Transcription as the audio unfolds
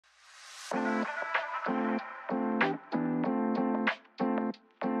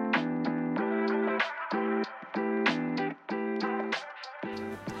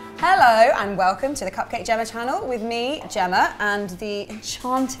Hello and welcome to the Cupcake Jemma channel with me, Jemma, and the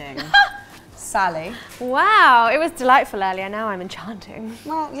enchanting Sally. Wow, it was delightful earlier, now I'm enchanting.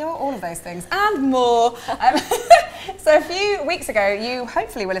 Well, you're all of those things and more. So a few weeks ago, you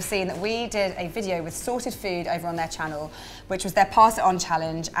hopefully will have seen that we did a video with Sorted Food over on their channel, which was their Pass It On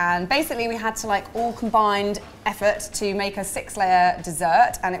challenge. And basically we had to all combined effort to make a 6-layer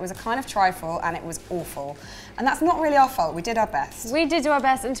dessert, and it was a kind of trifle and it was awful. And that's not really our fault, we did our best. We did do our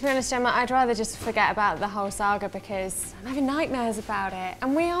best, and to be honest, Gemma, I'd rather just forget about the whole saga because I'm having nightmares about it,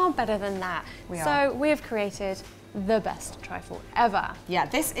 and we are better than that. So we have created the best trifle ever. Yeah,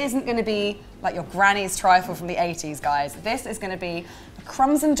 this isn't going to be like your granny's trifle from the 80s, guys. This is going to be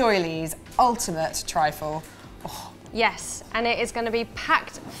Crumbs and Doilies ultimate trifle. Oh. Yes, and it is going to be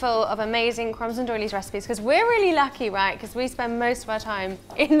packed full of amazing Crumbs and Doilies recipes because we're really lucky, right? Because we spend most of our time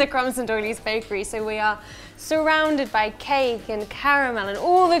in the Crumbs and Doilies bakery, so we are surrounded by cake and caramel and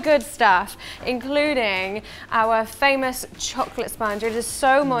all the good stuff, including our famous chocolate sponge. It is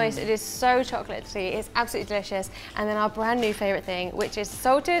so moist, it is so chocolatey, it's absolutely delicious. And then our brand new favourite thing, which is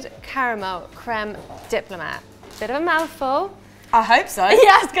salted caramel creme diplomat. Bit of a mouthful. I hope so. Yeah,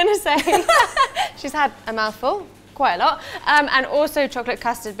 I was going to say. She's had a mouthful. Quite a lot, and also chocolate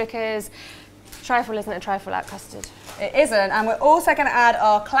custard because trifle isn't a trifle without custard. It isn't, and we're also going to add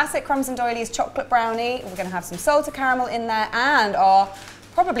our classic Crumbs and Doilies chocolate brownie. We're going to have some salted caramel in there and our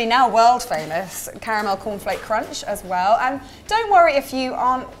probably now world famous Caramel Cornflake Crunch as well. And don't worry if you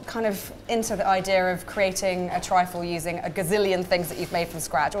aren't kind of into the idea of creating a trifle using a gazillion things that you've made from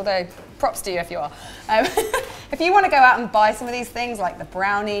scratch, although props to you if you are. If you want to go out and buy some of these things like the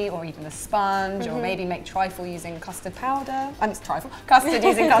brownie or even the sponge, or maybe make trifle using custard powder, and it's trifle, custard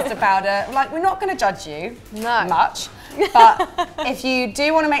using custard powder, we're not going to judge you much, but if you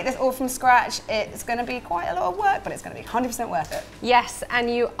do want to make this all from scratch, it's going to be quite a lot of work, but it's going to be 100% worth it. Yes,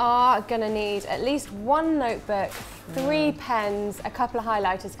 and you are going to need at least one notebook, 3 pens, a couple of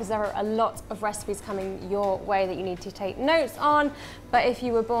highlighters, because there are a lot of recipes coming your way that you need to take notes on. But if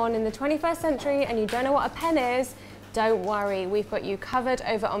you were born in the 21st century and you don't know what a pen is, don't worry, we've got you covered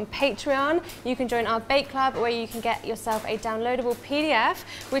over on Patreon. You can join our Bake Club where you can get yourself a downloadable PDF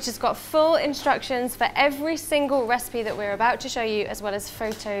which has got full instructions for every single recipe that we're about to show you, as well as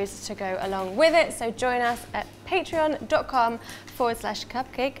photos to go along with it. So join us at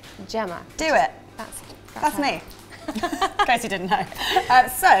patreon.com/Cupcake Jemma. Do it. That's me. In case you didn't know.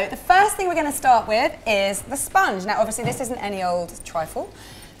 So the first thing we're going to start with is the sponge. Now obviously this isn't any old trifle,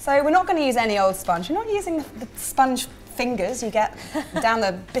 so we're not going to use any old sponge. We're not using the sponge fingers you get down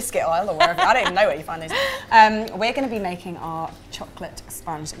the biscuit aisle or wherever. I don't even know where you find these. We're going to be making our chocolate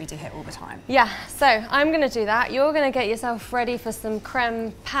sponge that we do here all the time. Yeah, so I'm going to do that. You're going to get yourself ready for some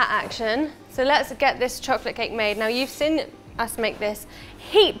creme pat action. So let's get this chocolate cake made. Now you've seen us make this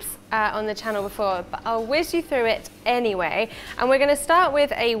heaps on the channel before, but I'll whiz you through it anyway. And we're going to start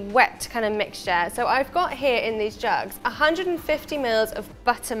with a wet kind of mixture. So I've got here in these jugs 150 mils of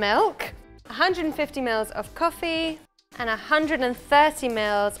buttermilk, 150 mils of coffee, and 130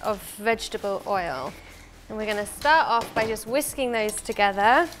 mils of vegetable oil. And we're going to start off by just whisking those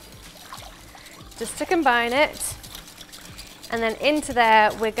together, just to combine it. And then into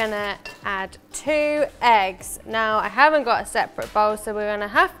there, we're gonna add 2 eggs. Now, I haven't got a separate bowl, so we're gonna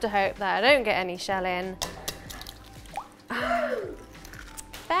have to hope that I don't get any shell in.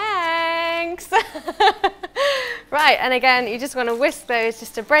 Thanks. Right, and again, you just wanna whisk those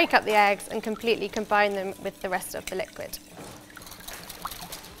just to break up the eggs and completely combine them with the rest of the liquid.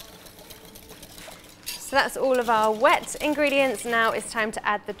 So that's all of our wet ingredients. Now it's time to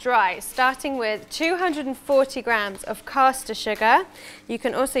add the dry, starting with 240 grams of caster sugar. You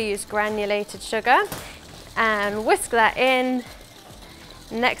can also use granulated sugar, and whisk that in.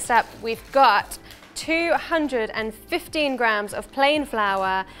 Next up, we've got 215 grams of plain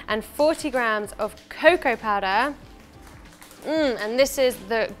flour and 40 grams of cocoa powder. And this is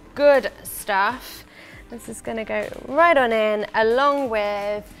the good stuff. This is gonna go right on in, along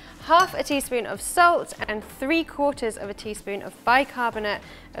with half a teaspoon of salt and 3/4 of a teaspoon of bicarbonate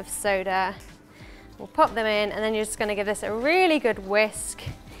of soda. We'll pop them in, and then you're just going to give this a really good whisk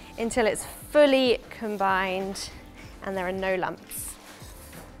until it's fully combined and there are no lumps.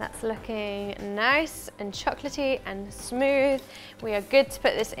 That's looking nice and chocolatey and smooth. We are good to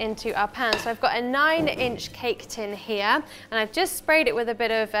put this into our pan. So I've got a 9-inch cake tin here, and I've just sprayed it with a bit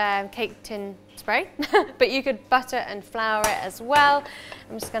of cake tin spray, but you could butter and flour it as well.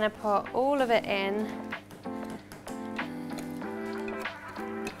 I'm just going to pour all of it in.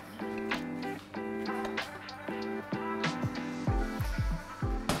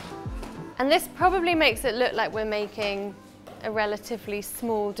 And this probably makes it look like we're making a relatively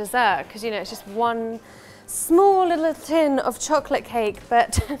small dessert because, you know, it's just one small little tin of chocolate cake,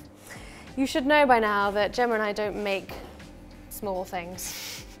 but you should know by now that Jemma and I don't make small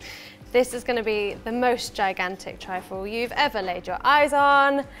things. This is going to be the most gigantic trifle you've ever laid your eyes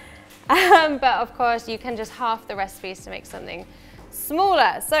on, but of course you can just half the recipes to make something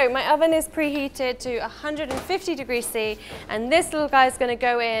smaller. So my oven is preheated to 150 degrees C, and this little guy is going to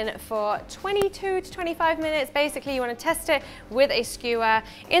go in for 22 to 25 minutes. Basically, you want to test it with a skewer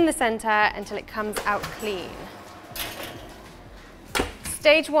in the center until it comes out clean.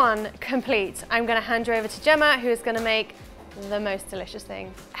 Stage 1 complete. I'm going to hand you over to Jemma, who is going to make the most delicious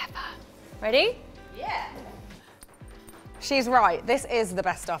thing ever. Ready? Yeah. She's right, this is the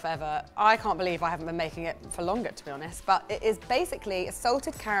best stuff ever. I can't believe I haven't been making it for longer, to be honest, but it is basically a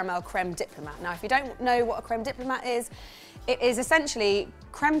salted caramel creme diplomat. Now, if you don't know what a creme diplomat is, it is essentially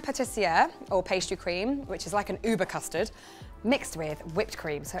creme pâtissière, or pastry cream, which is like an Uber custard, mixed with whipped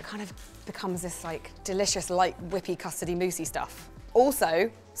cream, so it kind of becomes this like delicious, light, whippy, custardy, moussey stuff. Also,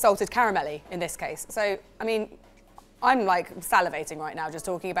 salted caramelly in this case. So, I mean, I'm like salivating right now just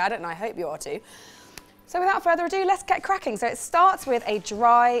talking about it, and I hope you are too. So without further ado, let's get cracking. So it starts with a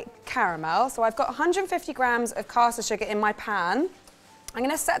dry caramel. So I've got 150 grams of caster sugar in my pan. I'm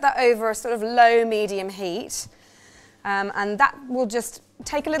going to set that over a sort of low-medium heat. And that will just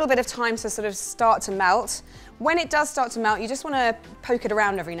take a little bit of time to sort of start to melt. When it does start to melt, you just want to poke it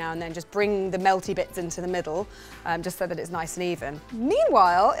around every now and then, just bring the melty bits into the middle, just so that it's nice and even.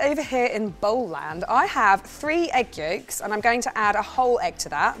 Meanwhile, over here in bowl land, I have 3 egg yolks, and I'm going to add a whole egg to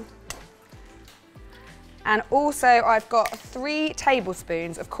that. And also I've got 3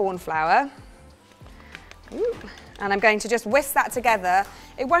 tablespoons of corn flour. Ooh. And I'm going to just whisk that together.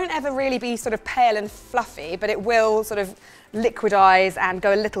 It won't ever really be sort of pale and fluffy, but it will sort of liquidize and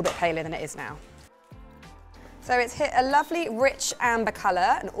go a little bit paler than it is now. So it's hit a lovely rich amber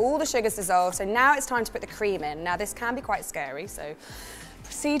colour and all the sugar's dissolved, so now it's time to put the cream in. Now this can be quite scary, so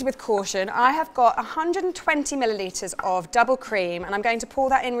proceed with caution. I have got 120 millilitres of double cream, and I'm going to pour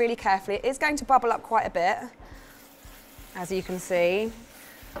that in really carefully. It is going to bubble up quite a bit, as you can see.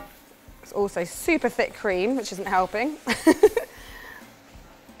 It's also super thick cream, which isn't helping.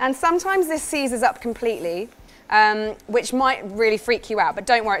 And sometimes this seizes up completely, which might really freak you out, but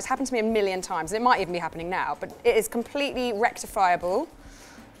don't worry, it's happened to me a million times. It might even be happening now, but it is completely rectifiable.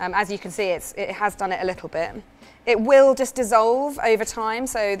 As you can see, it has done it a little bit. It will just dissolve over time,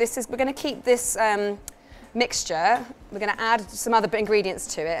 so we're going to keep this mixture, we're going to add some other ingredients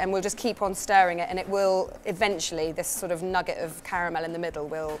to it, and we'll just keep on stirring it, and it will eventually, this sort of nugget of caramel in the middle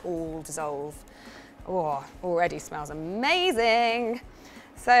will all dissolve. Oh, already smells amazing.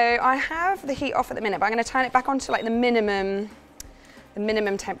 So I have the heat off at the minute, but I'm going to turn it back on to like the minimum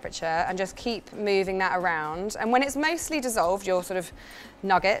temperature and just keep moving that around. And when it's mostly dissolved, your sort of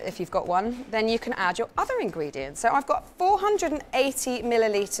nugget, if you've got one, then you can add your other ingredients. So I've got 480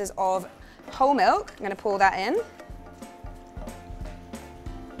 millilitres of whole milk. I'm going to pour that in.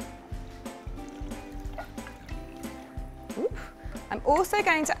 Ooh. I'm also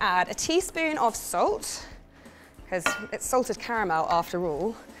going to add a teaspoon of salt, because it's salted caramel after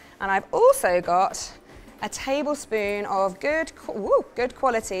all. And I've also got a tablespoon of good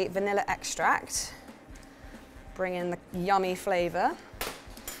quality vanilla extract. Bring in the yummy flavour.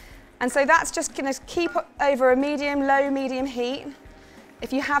 And so that's just going to keep over a low medium heat.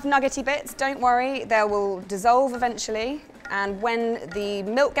 If you have nuggety bits, don't worry, they will dissolve eventually. And when the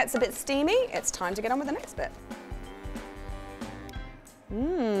milk gets a bit steamy, it's time to get on with the next bit.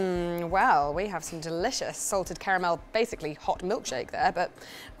 Well, we have some delicious salted caramel, basically hot milkshake there, but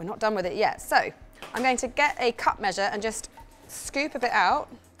we're not done with it yet. So I'm going to get a cup measure and just scoop a bit out.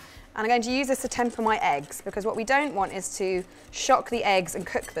 And I'm going to use this to temper my eggs, because what we don't want is to shock the eggs and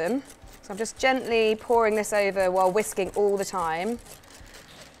cook them. So I'm just gently pouring this over while whisking all the time,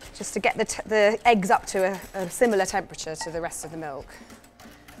 just to get the eggs up to a similar temperature to the rest of the milk.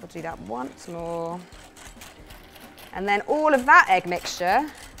 We'll do that once more. And then all of that egg mixture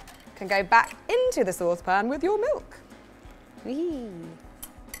can go back into the saucepan with your milk. Whee!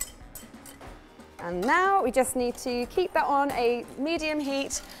 And now we just need to keep that on a medium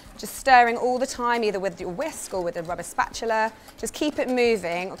heat, just stirring all the time, either with your whisk or with a rubber spatula. Just keep it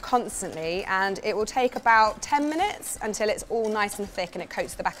moving constantly, and it will take about 10 minutes until it's all nice and thick and it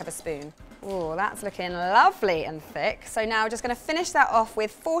coats the back of a spoon. Oh, that's looking lovely and thick. So now we're just going to finish that off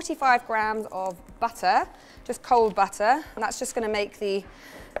with 45 grams of butter, just cold butter, and that's just going to make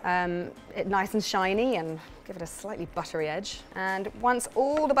it nice and shiny and give it a slightly buttery edge. And once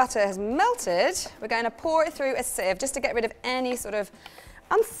all the butter has melted, we're going to pour it through a sieve just to get rid of any sort of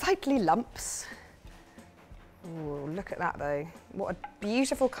unsightly lumps. Ooh, look at that though. What a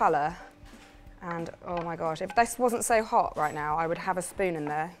beautiful colour. And oh my gosh, if this wasn't so hot right now, I would have a spoon in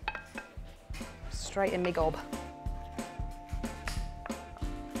there. Straight in me gob.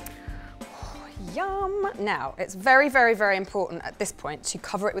 Oh, yum. Now, it's very, very, very important at this point to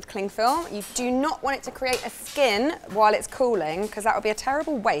cover it with cling film. You do not want it to create a skin while it's cooling, because that would be a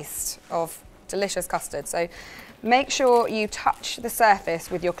terrible waste of delicious custard. So make sure you touch the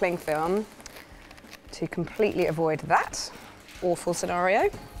surface with your cling film to completely avoid that awful scenario.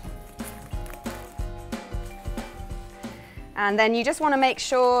 And then you just want to make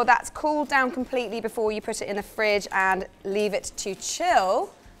sure that's cooled down completely before you put it in the fridge and leave it to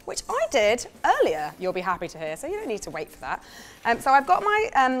chill, which I did earlier, you'll be happy to hear, so you don't need to wait for that. So I've got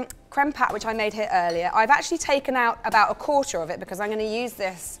my creme pat, which I made here earlier. I've actually taken out about a quarter of it because I'm going to use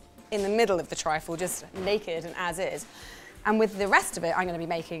this in the middle of the trifle, just naked and as is. And with the rest of it, I'm going to be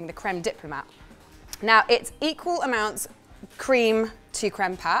making the creme diplomat. Now, it's equal amounts cream to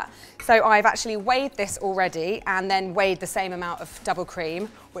creme pat. So I've actually weighed this already and then weighed the same amount of double cream,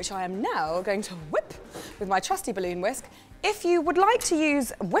 which I am now going to whip with my trusty balloon whisk. If you would like to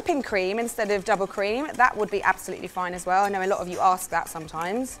use whipping cream instead of double cream, that would be absolutely fine as well. I know a lot of you ask that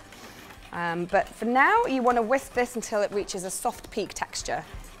sometimes. But for now, you want to whisk this until it reaches a soft peak texture.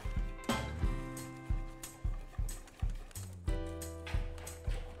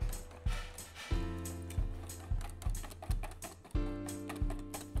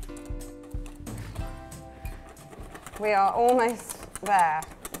 We are almost there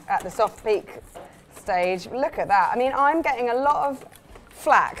at the soft peak stage. Look at that. I mean, I'm getting a lot of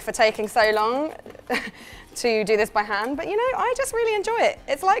flack for taking so long to do this by hand, but you know, I just really enjoy it.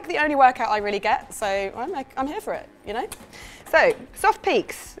 It's like the only workout I really get, so I'm here for it, you know? So, soft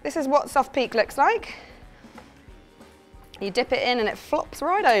peaks. This is what soft peak looks like. You dip it in and it flops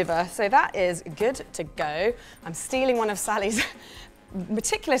right over, so that is good to go. I'm stealing one of Sally's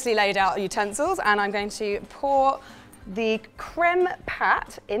meticulously laid out utensils, and I'm going to pour the creme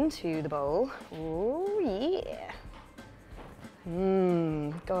pat into the bowl. Oh yeah.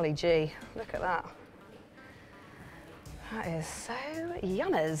 Golly gee, look at that. That is so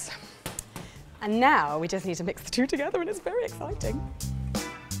yummers. And now we just need to mix the two together, and it's very exciting.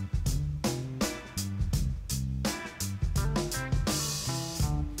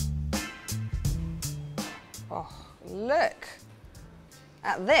 Oh, look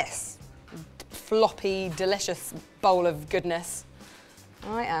at this floppy, delicious bowl of goodness.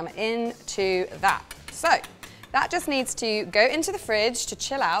 I am into that. So that just needs to go into the fridge to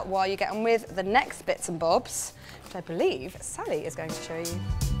chill out while you get on with the next bits and bobs, which I believe Sally is going to show you.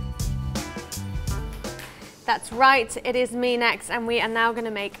 That's right, it is me next, and we are now going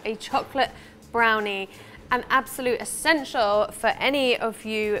to make a chocolate brownie. An absolute essential for any of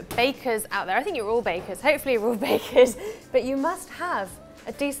you bakers out there. I think you're all bakers, hopefully you're all bakers, but you must have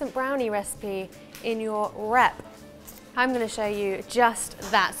a decent brownie recipe in your rep. I'm going to show you just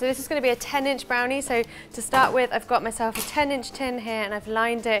that. So this is going to be a 10-inch brownie. So to start with, I've got myself a 10-inch tin here, and I've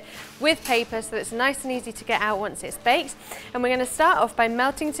lined it with paper so that it's nice and easy to get out once it's baked. And we're going to start off by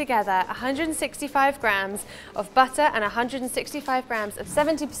melting together 165 grams of butter and 165 grams of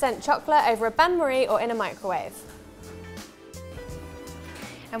 70% chocolate over a bain-marie or in a microwave.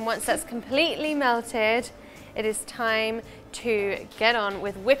 And once that's completely melted, it is time to get on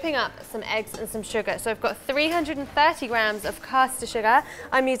with whipping up some eggs and some sugar. So I've got 330 grams of caster sugar.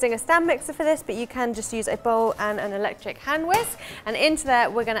 I'm using a stand mixer for this, but you can just use a bowl and an electric hand whisk. And into there,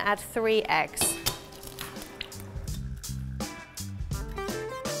 we're going to add 3 eggs.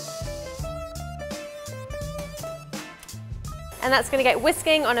 And that's going to get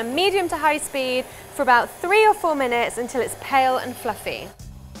whisking on a medium to high speed for about 3 or 4 minutes until it's pale and fluffy.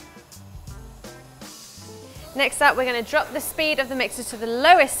 Next up, we're going to drop the speed of the mixer to the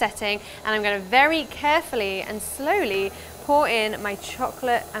lowest setting, and I'm going to very carefully and slowly pour in my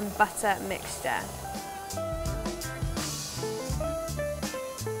chocolate and butter mixture.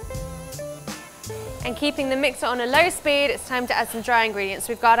 And keeping the mixer on a low speed, it's time to add some dry ingredients.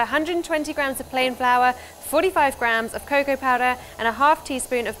 We've got 120 grams of plain flour, 45 grams of cocoa powder, and a half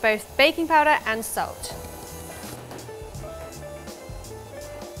teaspoon of both baking powder and salt.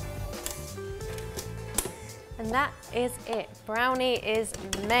 And that is it. Brownie is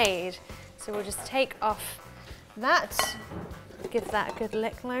made. So we'll just take off that, give that a good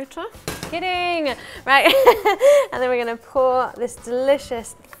lick later. Kidding! Right, and then we're gonna pour this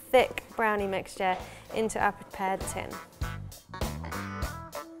delicious, thick brownie mixture into our prepared tin.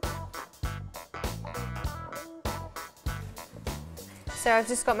 So I've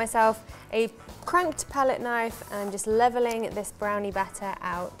just got myself a cranked palette knife, and I'm just leveling this brownie batter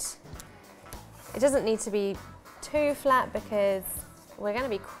out It doesn't need to be too flat because we're going to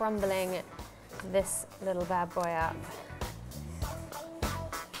be crumbling this little bad boy up.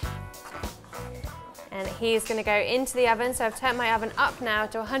 And he's going to go into the oven. So I've turned my oven up now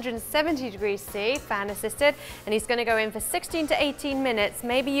to 170 degrees C, fan assisted, and he's going to go in for 16 to 18 minutes.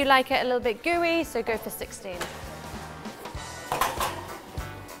 Maybe you like it a little bit gooey, so go for 16.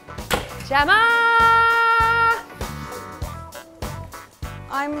 Jemma!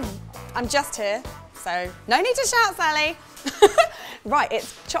 I'm just here, so no need to shout, Sally. Right,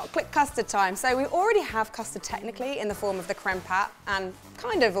 it's chocolate custard time. So we already have custard technically in the form of the creme pat and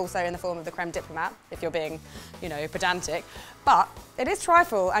kind of also in the form of the creme diplomat, if you're being, you know, pedantic. But it is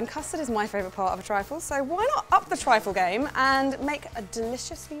trifle, and custard is my favourite part of a trifle, so why not up the trifle game and make a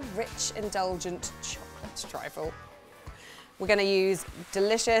deliciously rich, indulgent chocolate trifle. We're going to use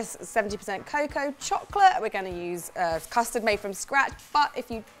delicious 70% cocoa chocolate. We're going to use custard made from scratch, but if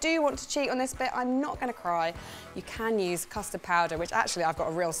you do want to cheat on this bit, I'm not going to cry. You can use custard powder, which actually I've got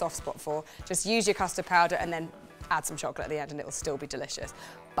a real soft spot for. Just use your custard powder and then add some chocolate at the end and it'll still be delicious.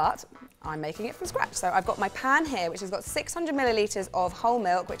 But I'm making it from scratch. So I've got my pan here, which has got 600 millilitres of whole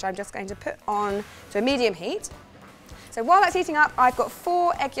milk, which I'm just going to put on to a medium heat. So while that's heating up, I've got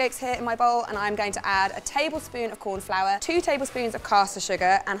 4 egg yolks here in my bowl, and I'm going to add a tablespoon of corn flour, 2 tablespoons of caster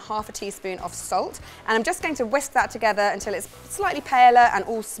sugar, and half a teaspoon of salt. And I'm just going to whisk that together until it's slightly paler and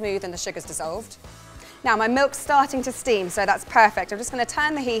all smooth and the sugar's dissolved. Now my milk's starting to steam, so that's perfect. I'm just going to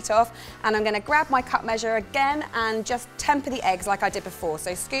turn the heat off, and I'm going to grab my cup measure again and just temper the eggs like I did before.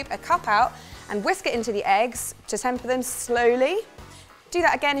 So scoop a cup out and whisk it into the eggs to temper them slowly. Do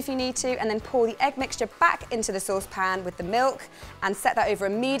that again if you need to, and then pour the egg mixture back into the saucepan with the milk and set that over a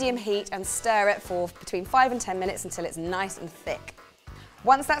medium heat and stir it for between 5 and 10 minutes until it's nice and thick.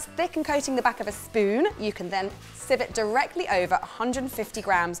 Once that's thick and coating the back of a spoon, you can then sieve it directly over 150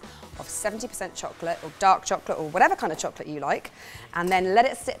 grams of 70% chocolate or dark chocolate or whatever kind of chocolate you like, and then let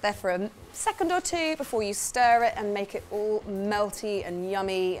it sit there for a second or two before you stir it and make it all melty and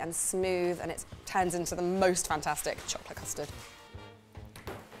yummy and smooth, and it turns into the most fantastic chocolate custard.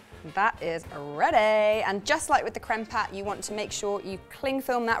 That is ready, and just like with the creme pat, you want to make sure you cling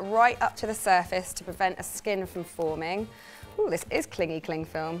film that right up to the surface to prevent a skin from forming. Ooh, this is clingy cling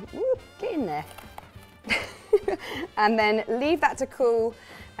film. Ooh, get in there. And then leave that to cool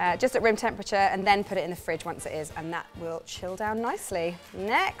just at room temperature, and then put it in the fridge once it is, and that will chill down nicely.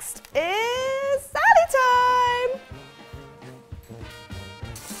 Next is Sally time!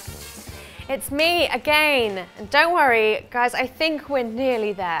 It's me again, and don't worry guys, I think we're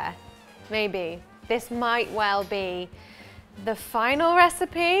nearly there. Maybe. This might well be the final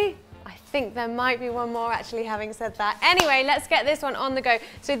recipe. I think there might be one more actually, having said that. Anyway, let's get this one on the go.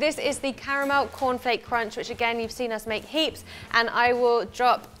 So this is the Caramel Cornflake Crunch, which again, you've seen us make heaps, and I will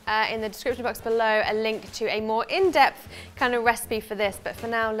drop in the description box below a link to a more in-depth kind of recipe for this, but for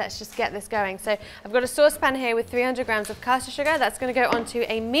now, let's just get this going. So I've got a saucepan here with 300 grams of caster sugar. That's going to go onto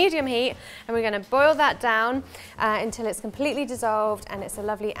a medium heat, and we're going to boil that down until it's completely dissolved and it's a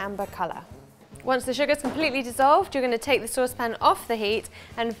lovely amber color. Once the sugar's completely dissolved, you're going to take the saucepan off the heat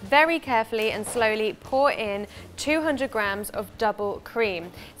and very carefully and slowly pour in 200 grams of double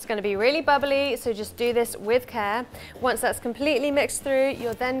cream. It's going to be really bubbly, so just do this with care. Once that's completely mixed through,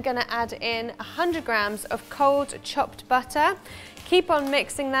 you're then going to add in 100 grams of cold chopped butter. Keep on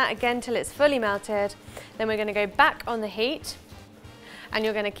mixing that again till it's fully melted. Then we're going to go back on the heat, and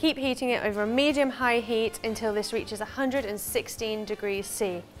you're going to keep heating it over a medium-high heat until this reaches 116 degrees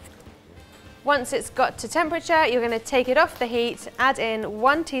C. Once it's got to temperature, you're going to take it off the heat, add in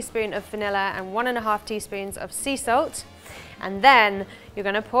 1 teaspoon of vanilla and 1.5 teaspoons of sea salt, and then you're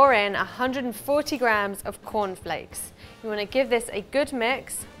going to pour in 140 grams of cornflakes. You want to give this a good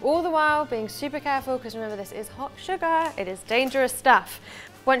mix, all the while being super careful, because remember, this is hot sugar, it is dangerous stuff.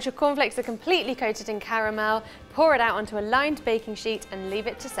 Once your cornflakes are completely coated in caramel, pour it out onto a lined baking sheet and leave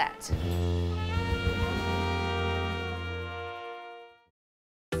it to set.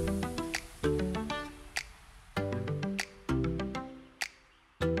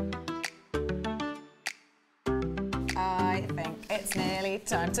 I think it's nearly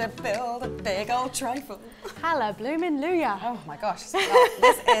time to build a big old trifle. Halla bloomin' Oh my gosh,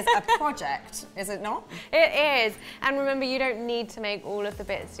 this is a project, is it not? It is, and remember, you don't need to make all of the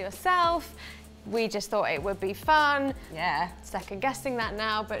bits yourself. We just thought it would be fun. Yeah. Second guessing that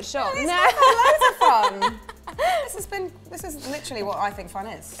now, but sure. No, it's loads of fun. This is literally what I think fun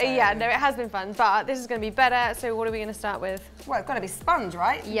is. So. Yeah, no, it has been fun, but this is going to be better. So what are we going to start with? Well, it's got to be sponge,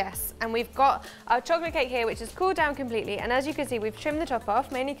 right? Yes, and we've got our chocolate cake here, which has cooled down completely. And as you can see, we've trimmed the top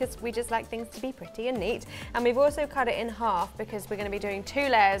off, mainly because we just like things to be pretty and neat. And we've also cut it in half because we're going to be doing 2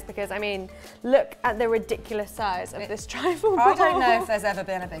 layers. Because I mean, look at the ridiculous size of this trifle bowl. I don't know if there's ever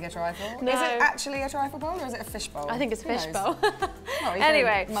been a bigger trifle. No. Is it actually a trifle bowl or is it a fish bowl? I think it's a fish bowl. Oh,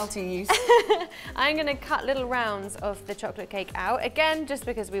 anyway, multi-use. I'm going to cut little rounds of the chocolate cake out, again just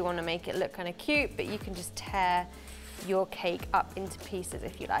because we want to make it look kind of cute, but you can just tear your cake up into pieces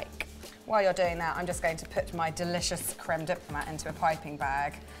if you like. While you're doing that, I'm just going to put my delicious creme diplomat into a piping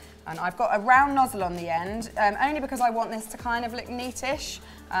bag. And I've got a round nozzle on the end, only because I want this to kind of look neatish.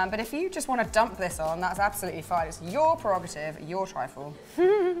 But if you just want to dump this on, that's absolutely fine. It's your prerogative, your trifle.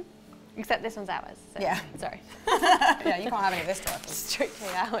 Except this one's ours. So yeah. Sorry. Yeah, you can't have any of this trifle. Strictly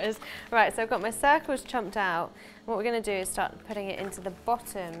ours. Right, so I've got my circles chomped out. What we're going to do is start putting it into the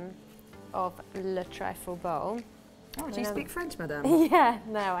bottom of the trifle bowl. Oh, do you speak French, madame? Yeah,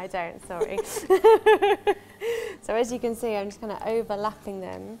 no, I don't, sorry. So as you can see, I'm just kind of overlapping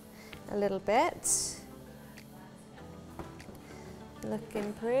them a little bit.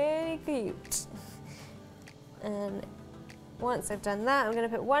 Looking pretty cute. And once I've done that, I'm going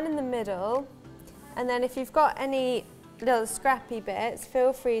to put one in the middle. And then if you've got any little scrappy bits,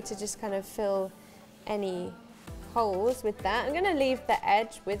 feel free to just kind of fill any holes with that. I'm going to leave the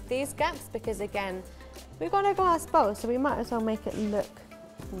edge with these gaps because, again, we've got a glass bowl, so we might as well make it look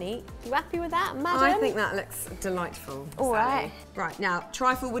neat. You happy with that, madam? I think that looks delightful. All right. Right, now,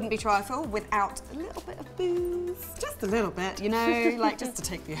 trifle wouldn't be trifle without a little bit of booze. Just a little bit, you know, like just to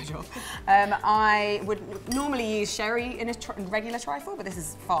take the edge off. I would normally use sherry in a regular trifle, but this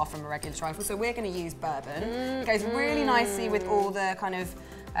is far from a regular trifle, so we're going to use bourbon. It goes really nicely with all the kind of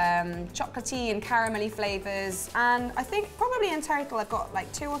chocolatey and caramelly flavours, and I think probably in total I've got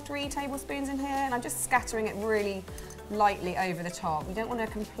like 2 or 3 tablespoons in here, and I'm just scattering it really lightly over the top. We don't want to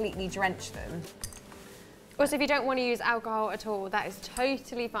completely drench them. Also, if you don't want to use alcohol at all, that is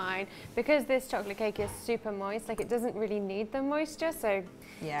totally fine, because this chocolate cake is super moist. Like, it doesn't really need the moisture, so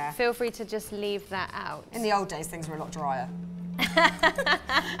yeah, feel free to just leave that out. In the old days, things were a lot drier.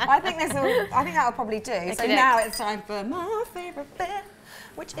 I think that'll probably do. Okay, so now it's time for my favourite bit,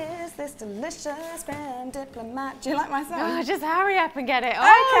 which is this delicious creme diplomat. Do you like my song? Oh, just hurry up and get it on.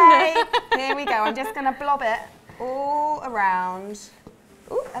 Okay, here we go. I'm just going to blob it all around.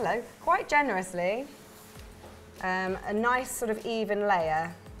 Ooh, hello. Quite generously. A nice sort of even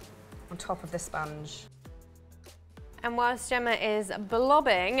layer on top of the sponge. And whilst Jemma is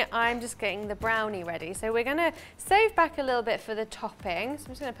blobbing, I'm just getting the brownie ready. So we're going to save back a little bit for the topping. So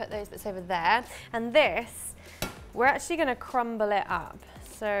I'm just going to put those bits over there. And this, we're actually going to crumble it up.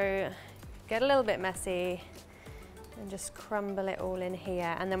 So get a little bit messy and just crumble it all in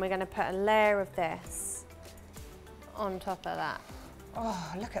here. And then we're going to put a layer of this on top of that.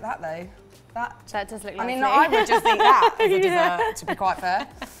 Oh, look at that though. That does look lovely. I mean, I would just eat that as a dessert, to be quite fair.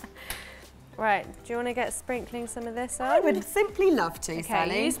 Right, do you want to get sprinkling some of this on? I would simply love to, Sally.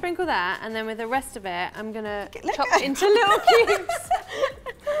 Okay, you sprinkle that, and then with the rest of it, I'm going to chop into little cubes.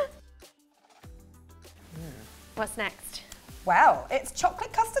 What's next? Well, it's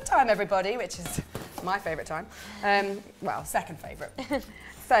chocolate custard time, everybody, which is my favourite time. Well, second favourite.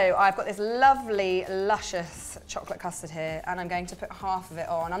 So I've got this lovely, luscious chocolate custard here, and I'm going to put half of it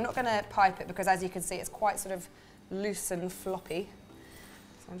on. I'm not going to pipe it because, as you can see, it's quite sort of loose and floppy.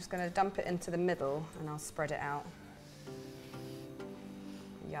 So I'm just going to dump it into the middle, and I'll spread it out.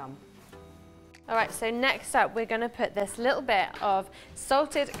 Yum. All right, so next up, we're going to put this little bit of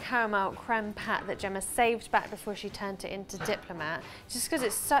salted caramel creme pat that Jemma saved back before she turned it into Diplomat, just because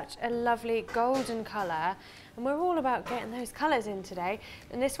it's such a lovely golden colour. And we're all about getting those colours in today.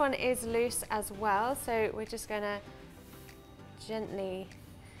 And this one is loose as well, so we're just going to gently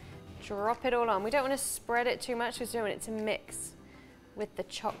drop it all on. We don't want to spread it too much because we don't want it to mix with the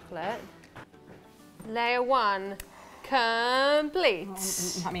chocolate. Layer 1 complete.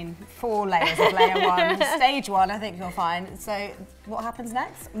 I mean, 4 layers of layer 1. Stage 1, I think you'll find. So what happens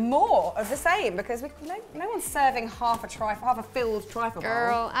next? More of the same, because no one's serving half a filled trifle bowl.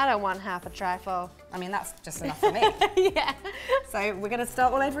 Girl, I don't want half a trifle. I mean, that's just enough for me. Yeah. So we're going to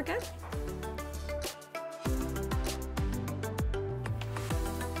start all over again?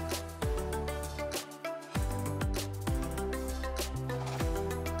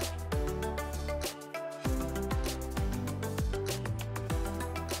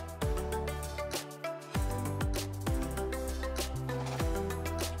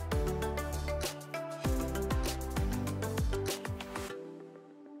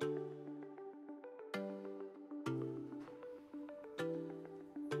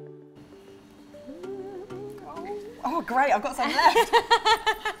 Oh, great, I've got some left.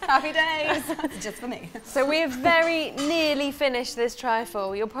 Happy days. It's just for me. So we have very nearly finished this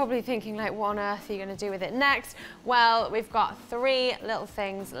trifle. You're probably thinking, like, what on earth are you going to do with it next? Well, we've got 3 little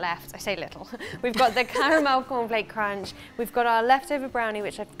things left. I say little. We've got the Caramel Cornflake Crunch. We've got our leftover brownie,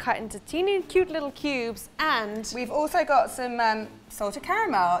 which I've cut into teeny, cute little cubes. And we've also got some salted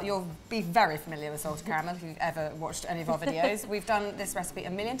caramel. You'll be very familiar with salted caramel if you've ever watched any of our videos. We've done this recipe a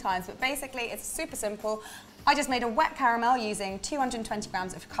million times, but basically it's super simple. I just made a wet caramel using 220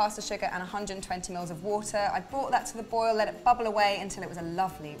 grams of caster sugar and 120 mils of water. I brought that to the boil, let it bubble away until it was a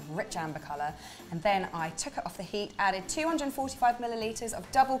lovely rich amber colour. And then I took it off the heat, added 245 millilitres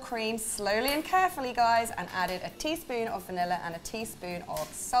of double cream, slowly and carefully, guys, and added a teaspoon of vanilla and a teaspoon of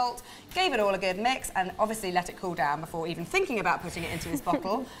salt. Gave it all a good mix and obviously let it cool down before even thinking about putting it into this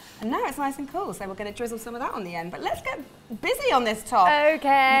bottle. And now it's nice and cool, so we're going to drizzle some of that on the end. But let's get busy on this top. Okay.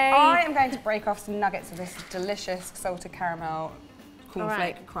 I am going to break off some nuggets of this delicious salted caramel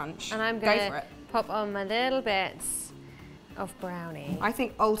cornflake crunch. And I'm going to pop on my little bits of brownie. I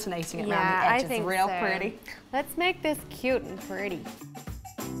think alternating it around the edge is real pretty. Let's make this cute and pretty.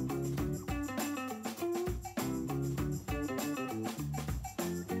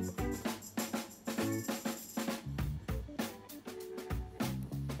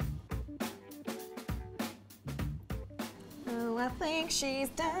 I think she's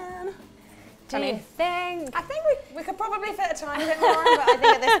done. Do you think? I think we could probably fit a tiny bit more on, but I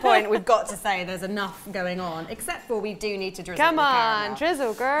think at this point we've got to say there's enough going on, except for we do need to drizzle. Come on,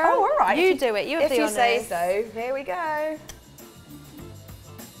 drizzle, girl. Oh, all right. You do it. You have the honors. If you say so. Here we go.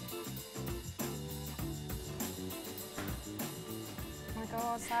 Oh my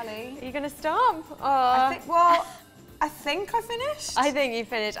God, Sally. Are you going to stop? I think I finished. I think you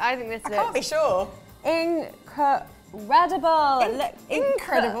finished. I think this I can't be sure. Incredible.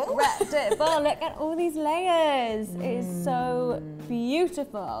 Incredible. Look at all these layers. It is so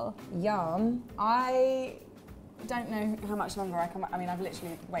beautiful. Yum. I don't know how much longer I can. I mean, I've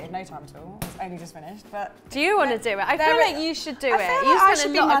literally waited no time at all. It's only just finished, but. Do you want to do it? I feel like you should do it. You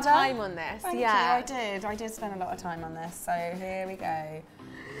spent a lot of time on this. Thank you. I did spend a lot of time on this. So here we go.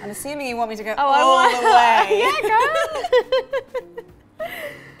 I'm assuming you want me to go all the way. Yeah, go.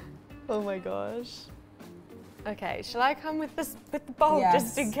 Oh my gosh. Okay, shall I come with this the bowl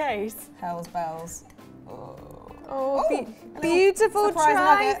just in case? Hell's bells. Beautiful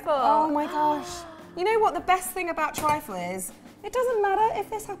trifle. Oh my gosh. You know what the best thing about trifle is? It doesn't matter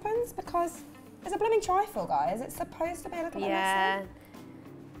if this happens because it's a blooming trifle, guys. It's supposed to be a little bit messy.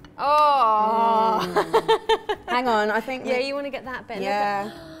 Oh. Hang on, I think. Yeah, you want to get that bit.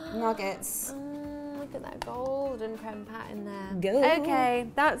 Yeah. Nuggets. Look at that golden creme pat in there. Gold. Okay,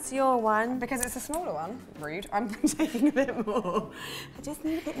 that's your one. Because it's a smaller one. Rude. I'm taking a bit more. I just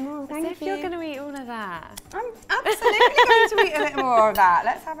need a bit more. Thank you. As if you're going to eat all of that. I'm absolutely going to eat a bit more of that.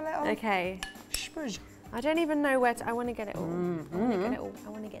 Let's have a little. Okay. I don't even know where to. I want to get it all. I want to get it all. I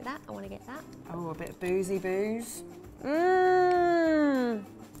want to get that. I want to get that. Oh, a bit of boozy booze. Oh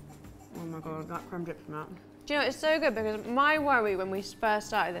my God, that creme diplomat. Do you know, it's so good because my worry when we first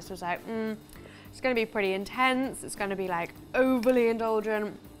started this was like, it's going to be pretty intense, it's going to be like overly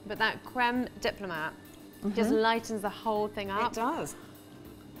indulgent, but that creme diplomat just lightens the whole thing up. It does.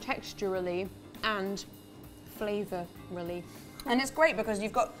 Texturally and flavourally. And it's great because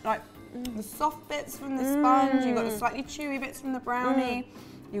you've got like the soft bits from the sponge, you've got the slightly chewy bits from the brownie,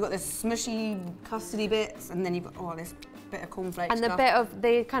 you've got the smushy custardy bits, and then you've got this bit of cornflakes. And the bit of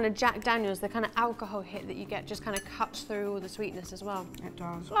the kind of Jack Daniels, the kind of alcohol hit that you get just kind of cuts through all the sweetness as well. It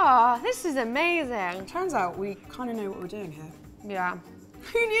does. Oh, this is amazing. Turns out we kind of know what we're doing here. Yeah.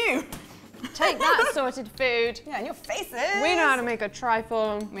 Who knew? Take that, Sorted Food. Yeah, in your faces. We know how to make a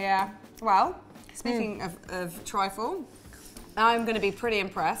trifle. Yeah. Well, speaking of trifle, I'm going to be pretty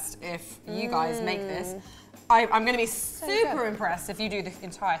impressed if you guys make this. I'm going to be super impressed if you do the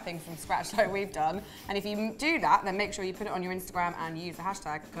entire thing from scratch like we've done. And if you do that, then make sure you put it on your Instagram and use the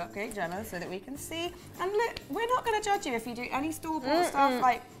hashtag Cupcake Jemma so that we can see. And look, we're not going to judge you if you do any store-bought stuff.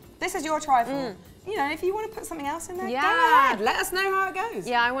 Like, this is your trifle. You know, if you want to put something else in there, go ahead. Let us know how it goes.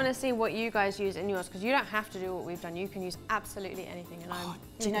 Yeah, I want to see what you guys use in yours because you don't have to do what we've done. You can use absolutely anything. And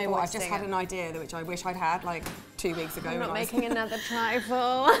do you know what? I've just had an idea which I wish I'd had like 2 weeks ago. I'm not making another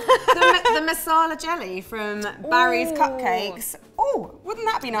trifle. the masala jelly from Barry's Cupcakes. Oh, wouldn't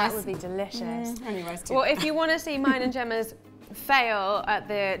that be nice? That would be delicious. Anyways, well, if you want to see mine and Gemma's fail at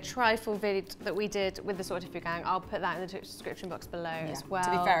the trifle vid that we did with the Sorted Food Gang. I'll put that in the description box below as well.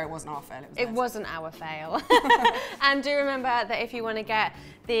 To be fair, it wasn't our fail. It wasn't our fail. And do remember that if you want to get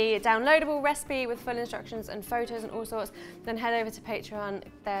the downloadable recipe with full instructions and photos and all sorts, then head over to Patreon.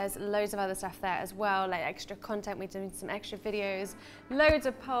 There's loads of other stuff there as well, like extra content. We're doing some extra videos, loads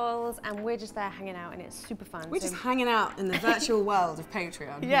of polls, and we're just there hanging out, and it's super fun. We're just hanging out in the virtual world of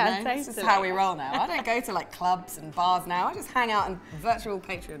Patreon. Yeah, you know? This is how we roll now. I don't go to like clubs and bars now. I just hang out in virtual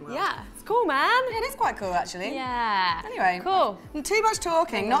Patreon world. Yeah, it's cool, man. It is quite cool, actually. Yeah. Anyway, cool. Too much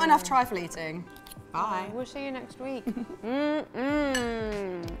talking, not enough trifle eating. Bye. We'll see you next week.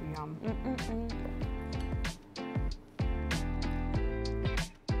 Yum.